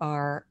 they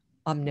are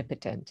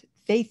omnipotent.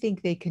 They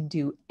think they can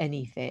do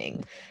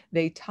anything.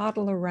 They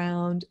toddle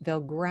around, they'll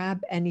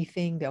grab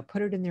anything, they'll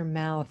put it in their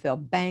mouth, they'll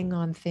bang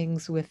on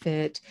things with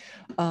it.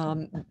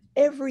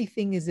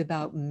 Everything is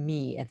about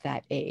me at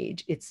that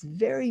age. It's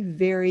very,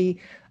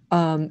 very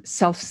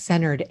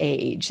self-centered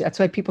age. That's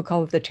why people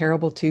call it the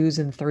terrible 2s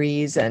and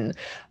 3s.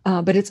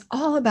 And but it's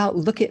all about,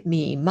 look at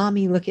me,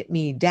 mommy, look at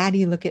me,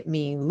 daddy, look at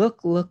me,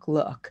 look, look,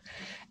 look.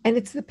 And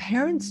it's the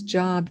parent's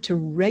job to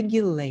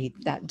regulate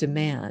that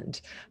demand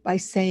by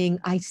saying,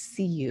 I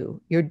see you,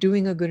 you're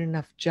doing a good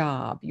enough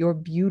job, you're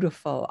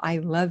beautiful, I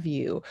love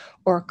you,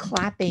 or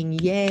clapping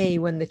yay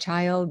when the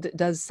child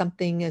does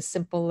something as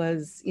simple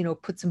as,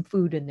 put some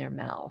food in their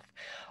mouth.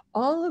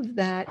 All of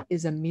that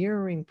is a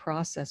mirroring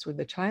process where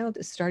the child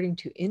is starting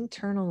to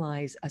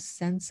internalize a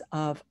sense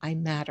of I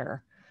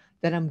matter,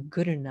 that I'm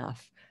good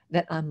enough,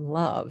 that I'm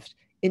loved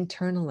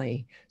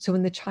internally. So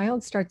when the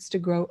child starts to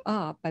grow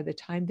up, by the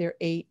time they're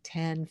 8,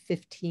 10,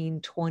 15,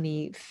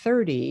 20,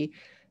 30,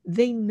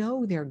 they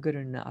know they're good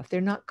enough. They're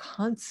not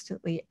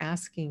constantly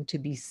asking to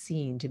be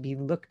seen, to be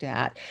looked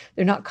at.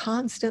 They're not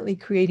constantly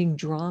creating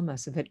drama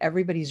so that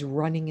everybody's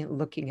running and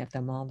looking at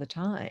them all the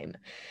time.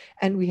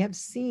 And we have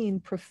seen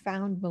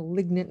profound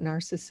malignant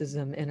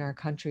narcissism in our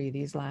country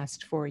these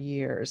last 4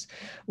 years,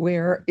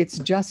 where it's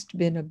just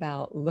been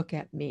about look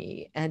at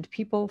me, and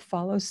people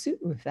follow suit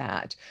with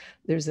that.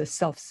 There's a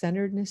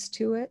self-centeredness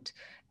to it.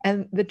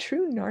 And the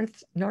true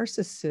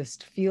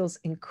narcissist feels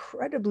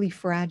incredibly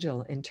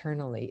fragile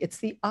internally. It's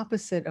the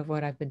opposite of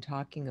what I've been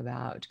talking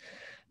about.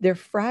 They're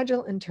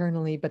fragile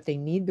internally, but they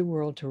need the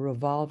world to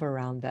revolve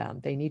around them.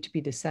 They need to be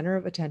the center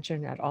of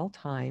attention at all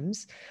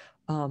times.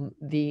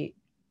 The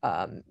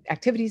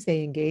activities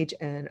they engage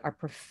in are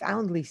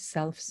profoundly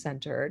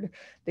self-centered.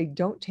 They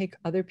don't take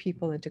other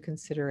people into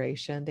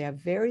consideration. They have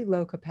very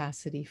low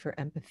capacity for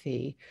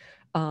empathy.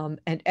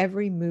 And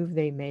every move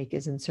they make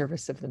is in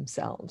service of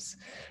themselves.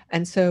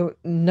 And so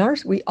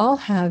we all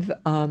have,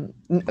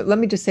 let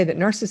me just say that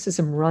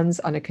narcissism runs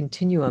on a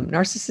continuum.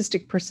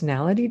 Narcissistic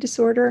personality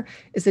disorder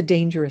is a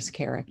dangerous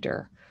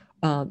character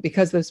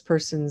because those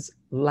persons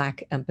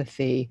lack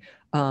empathy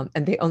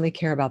and they only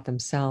care about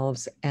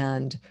themselves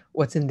and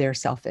what's in their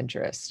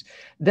self-interest.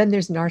 Then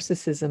there's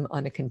narcissism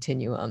on a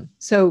continuum.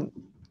 So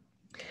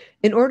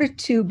in order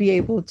to be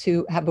able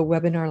to have a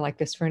webinar like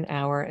this for an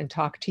hour and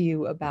talk to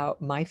you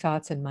about my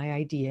thoughts and my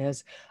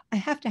ideas, I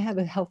have to have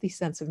a healthy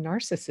sense of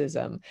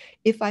narcissism.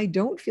 If I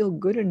don't feel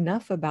good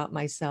enough about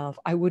myself,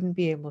 I wouldn't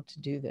be able to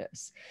do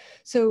this.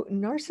 So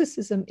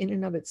narcissism in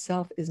and of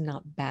itself is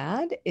not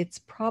bad. It's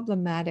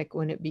problematic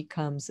when it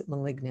becomes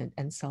malignant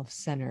and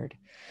self-centered.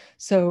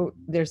 So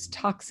there's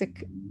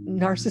toxic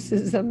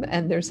narcissism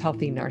and there's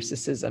healthy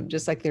narcissism,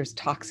 just like there's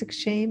toxic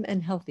shame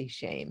and healthy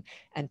shame,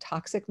 and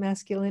toxic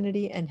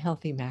masculinity and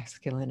healthy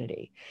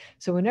masculinity.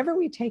 So whenever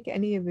we take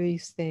any of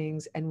these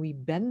things and we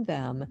bend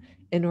them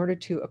in order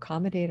to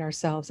accommodate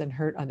ourselves and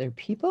hurt other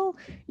people,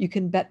 you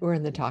can bet we're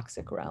in the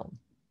toxic realm.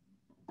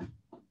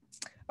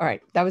 All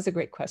right, that was a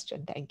great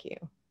question. Thank you.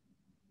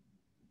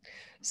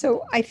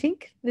 So I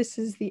think this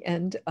is the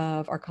end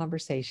of our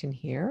conversation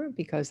here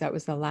because that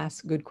was the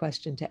last good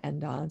question to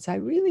end on. So I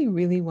really,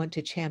 really want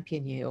to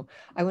champion you.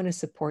 I want to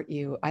support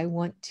you. I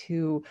want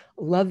to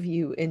love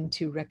you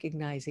into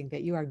recognizing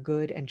that you are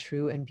good and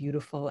true and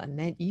beautiful and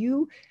that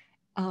you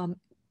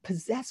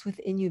possess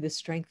within you the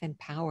strength and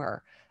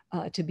power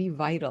to be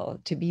vital,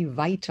 to be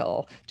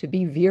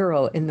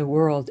virile in the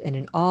world and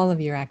in all of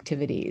your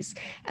activities.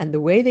 And the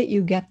way that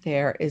you get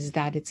there is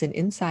that it's an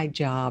inside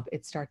job.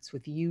 It starts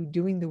with you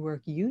doing the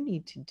work you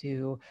need to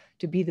do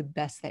to be the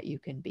best that you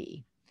can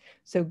be.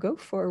 So go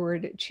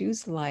forward,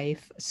 choose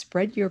life,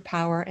 spread your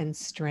power and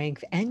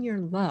strength and your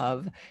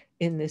love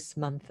in this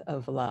month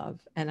of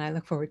love. And I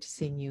look forward to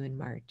seeing you in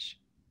March.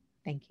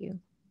 Thank you.